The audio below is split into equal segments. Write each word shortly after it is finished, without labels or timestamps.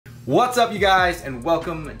What's up, you guys, and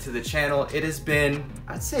welcome to the channel. It has been,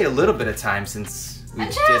 I'd say, a little bit of time since we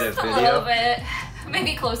did a video. Just a little bit.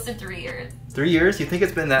 Maybe close to 3 years. 3 years? You think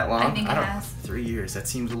it's been that long? I think it has. 3 years. That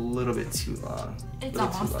seems a little bit too long. It's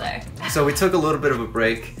almost there. So we took a little bit of a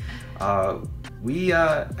break. We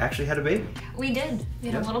actually had a baby. We did.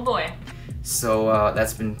 We had a little boy. So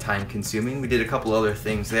that's been time consuming. We did a couple other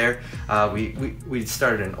things there. We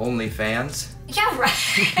started an OnlyFans. Yeah, right.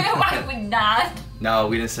 Why would we not? No,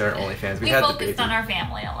 we didn't start an OnlyFans. We had focused the baby on our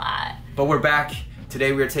family a lot. But we're back.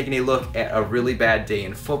 Today we are taking a look at a really bad day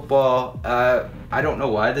in football. I don't know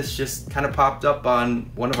why, this just kind of popped up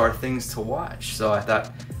on one of our things to watch. So I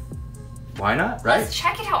thought, why not, right? Let's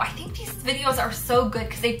check it out. I think these videos are so good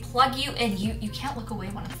because they plug you in. You can't look away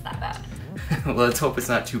when it's that bad. Well, let's hope it's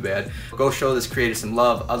not too bad. Go show this creator some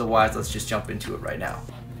love. Otherwise, let's just jump into it right now.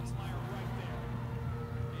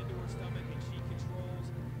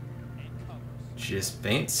 She just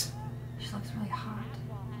faints. She looks really hot.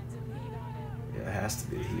 Yeah, it has to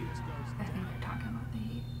be the heat. I think they're talking about the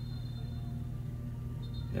heat.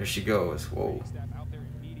 There she goes. Whoa.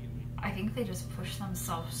 I think they just push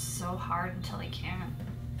themselves so hard until they can't.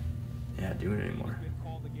 Yeah, do it anymore.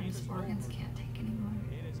 Those organs can't take anymore.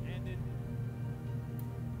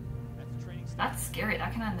 That's scary.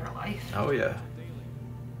 That can end their life. Oh yeah.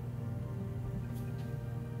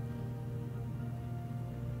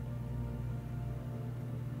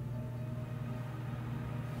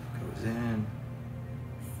 Goes in.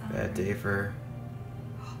 Bad day for her.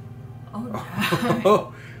 Oh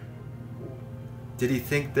no. Did he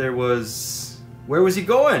think there was... Where was he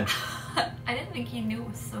going? I didn't think he knew it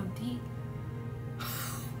was so deep.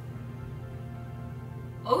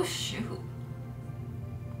 Oh shoot.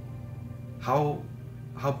 How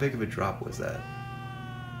big of a drop was that?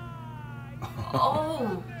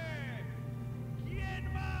 Oh.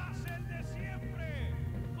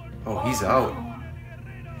 Oh, he's out.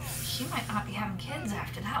 He might not be having kids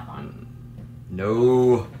after that one.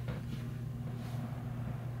 No.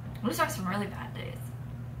 Those are some really bad days.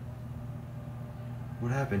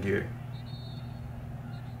 What happened here?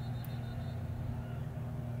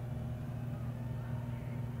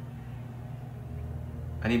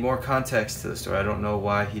 I need more context to the story. I don't know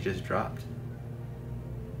why he just dropped.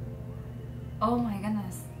 Oh my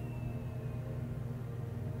goodness.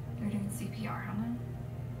 They're doing CPR on him.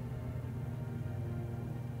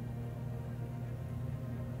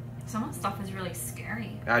 Some of the stuff is really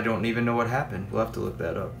scary. I don't even know what happened. We'll have to look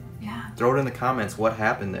that up. Yeah. Throw it in the comments. What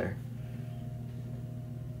happened there?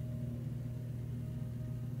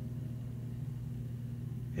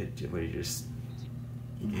 What,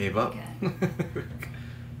 he gave up? I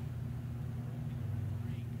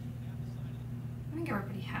think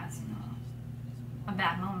everybody has, you know, a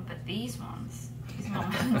bad moment, but these moments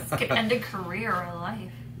could end a career or a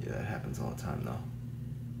life. Yeah, that happens all the time, though.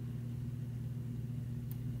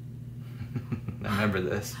 I remember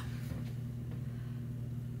this.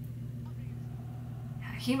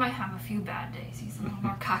 He might have a few bad days. He's a little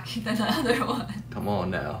more cocky than the other one. Come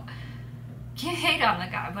on now. Can't hate on the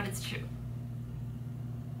guy, but it's true.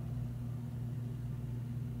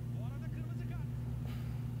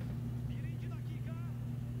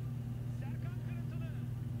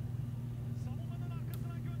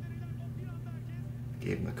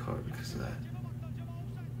 Gave him the card because of that.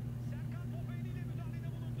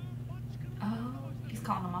 Oh, he's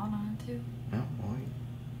calling him out on it too. Yeah, well, he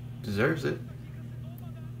deserves it.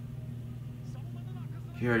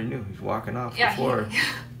 He already knew. He's walking off before. He's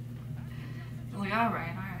like,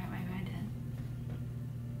 alright, maybe I did.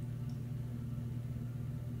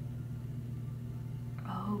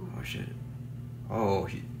 Oh. Oh shit. Oh,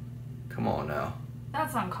 come on now.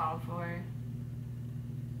 That's uncalled for.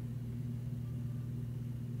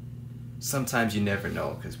 Sometimes you never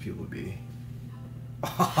know because people be...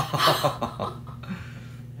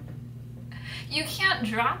 You can't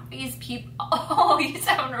drop these people. Oh, he's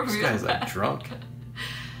having a real This guy's like bad- drunk.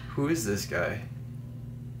 Who is this guy?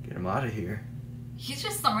 Get him out of here. He's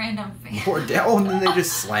just some random fan. More down. Oh, and then they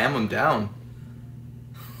just slam him down.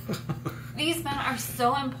 These men are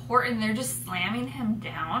so important. They're just slamming him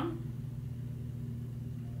down.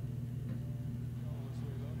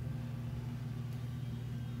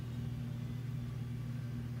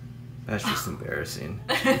 That's just embarrassing.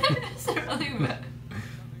 It's really bad.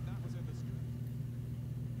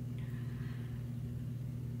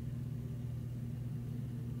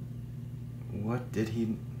 What did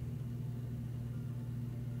he...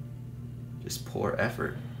 Just poor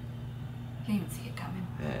effort. Can't even see it coming.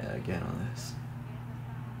 Yeah, again on this.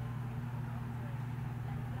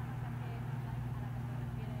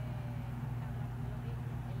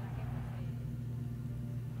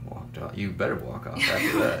 You better walk off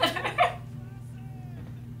after that.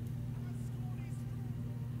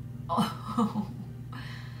 Oh.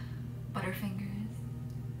 Butterfingers.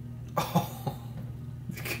 Oh.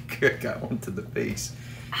 Got one to the face.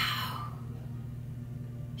 Ow.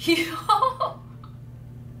 Shoot.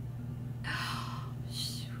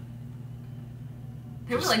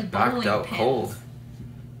 They were Just like knocked bowling out pins. cold.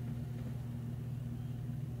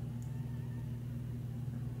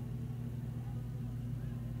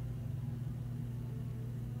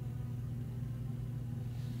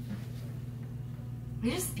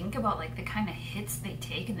 You just think about like the kind of hits they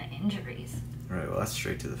take and the injuries. Right, well that's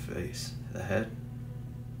straight to the face. The head.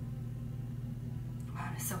 Wow,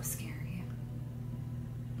 it's so scary.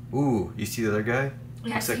 Ooh, you see the other guy?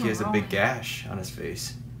 Yeah, Looks I like see he him has a big rolling. gash on his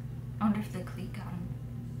face. I wonder if the cleat got him.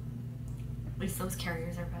 At least those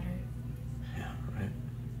carriers are better. Yeah, right.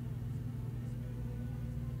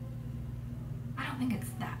 I don't think it's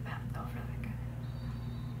that bad though for that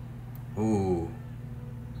guy. Ooh,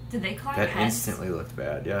 Did they collide that heads? instantly looked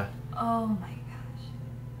bad, yeah. Oh my gosh.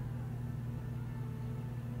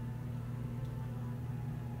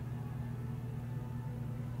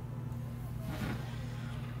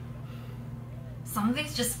 Some of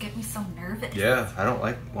these just get me so nervous. Yeah, I don't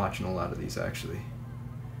like watching a lot of these actually.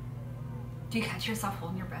 Do you catch yourself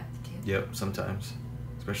holding your breath too? Yep, sometimes.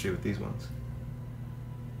 Especially with these ones.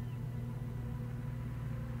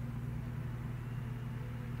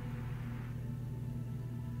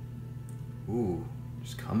 Ooh,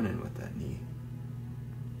 just coming in with that knee.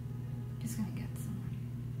 He's gonna get someone.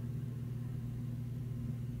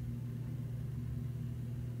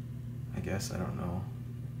 I guess, I don't know.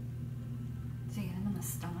 Did he get him in the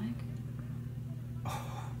stomach?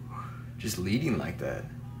 Oh, just leading like that.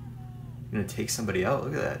 You're gonna take somebody out,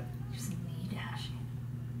 look at that. Just knee dashing.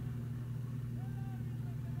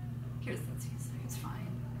 Here's the it's fine.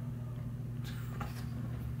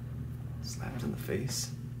 Slapped in the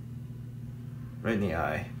face. Right in the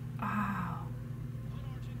eye. Wow.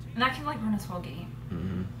 And that can like ruin his whole game.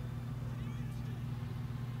 Mm-hmm.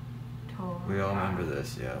 Totally. We all remember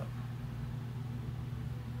this, yeah.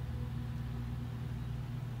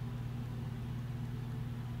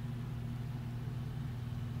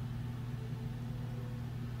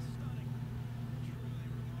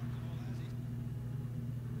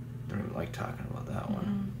 Don't even like talking about that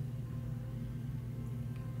one.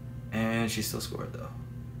 And she still scored though.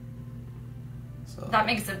 So That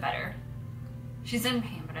makes it better. She's in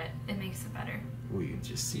pain, but it makes it better. ooh, you can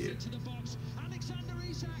just see it.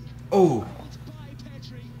 Oh!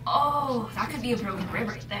 Oh, that could be a broken rib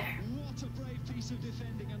right there. What a brave piece of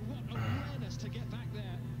defending and what awareness to get back there.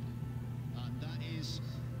 And that is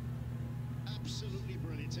absolutely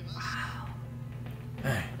brilliant. Wow.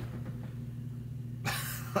 Hey.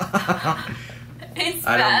 It's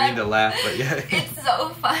I don't bad. mean to laugh, but yeah. It's so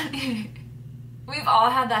funny. We've all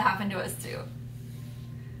had that happen to us too.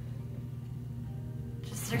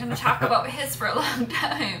 Just they're gonna talk about his for a long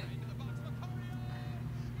time.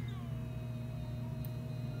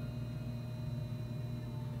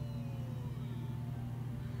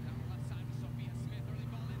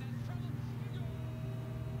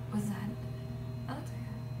 Was that? That looks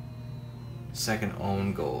like Second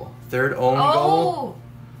own goal. Third own oh, goal?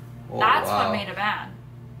 Oh, that's wow. what made it bad.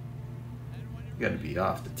 You gotta be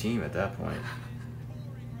off the team at that point.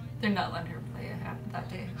 They're not letting her play that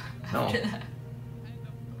day. No. After that.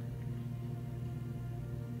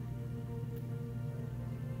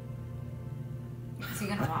 Is he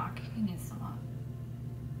gonna walk? He needs to walk.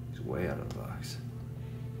 He's way out of the box.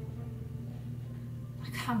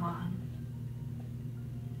 Come on.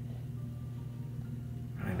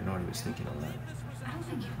 I don't even know what he was thinking on that. I don't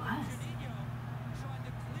think he was.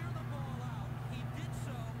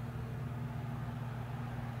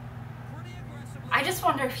 I just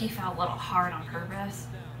wonder if he fell a little hard on purpose.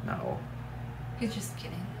 No. He's just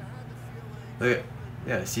kidding. Look at,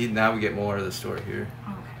 yeah, see, now we get more of the story here.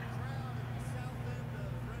 Okay.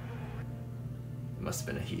 It must have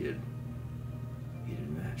been a heated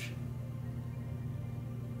match.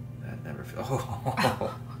 That never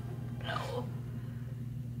oh. No.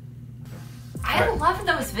 I Right. love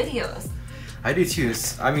those videos. I do too.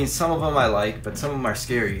 I mean, some of them I like, but some of them are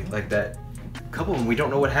scary. Like that, a couple of them we don't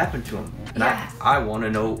know what happened to him, and Yeah. I want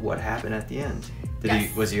to know what happened at the end.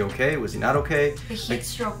 Yes. Was he okay? Was he not okay? The heat Like,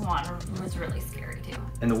 stroke one was really scary too.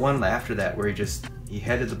 and the one after that where he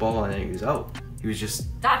headed the ball and then he was out. He was just.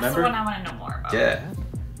 That's remember? the one I want to know more about. Yeah.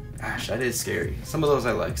 Gosh, that is scary. Some of those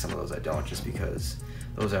I like, some of those I don't, just because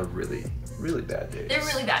those are really, really bad days. They're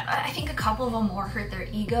really bad. I think a couple of them more hurt their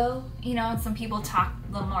ego, you know, and some people talk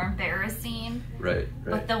a little more embarrassing. Right, right.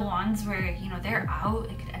 But the ones where, you know, they're out,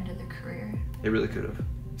 it could end their They really could have.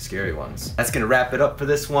 Scary ones. That's gonna wrap it up for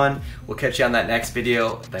this one. We'll catch you on that next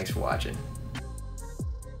video. Thanks for watching.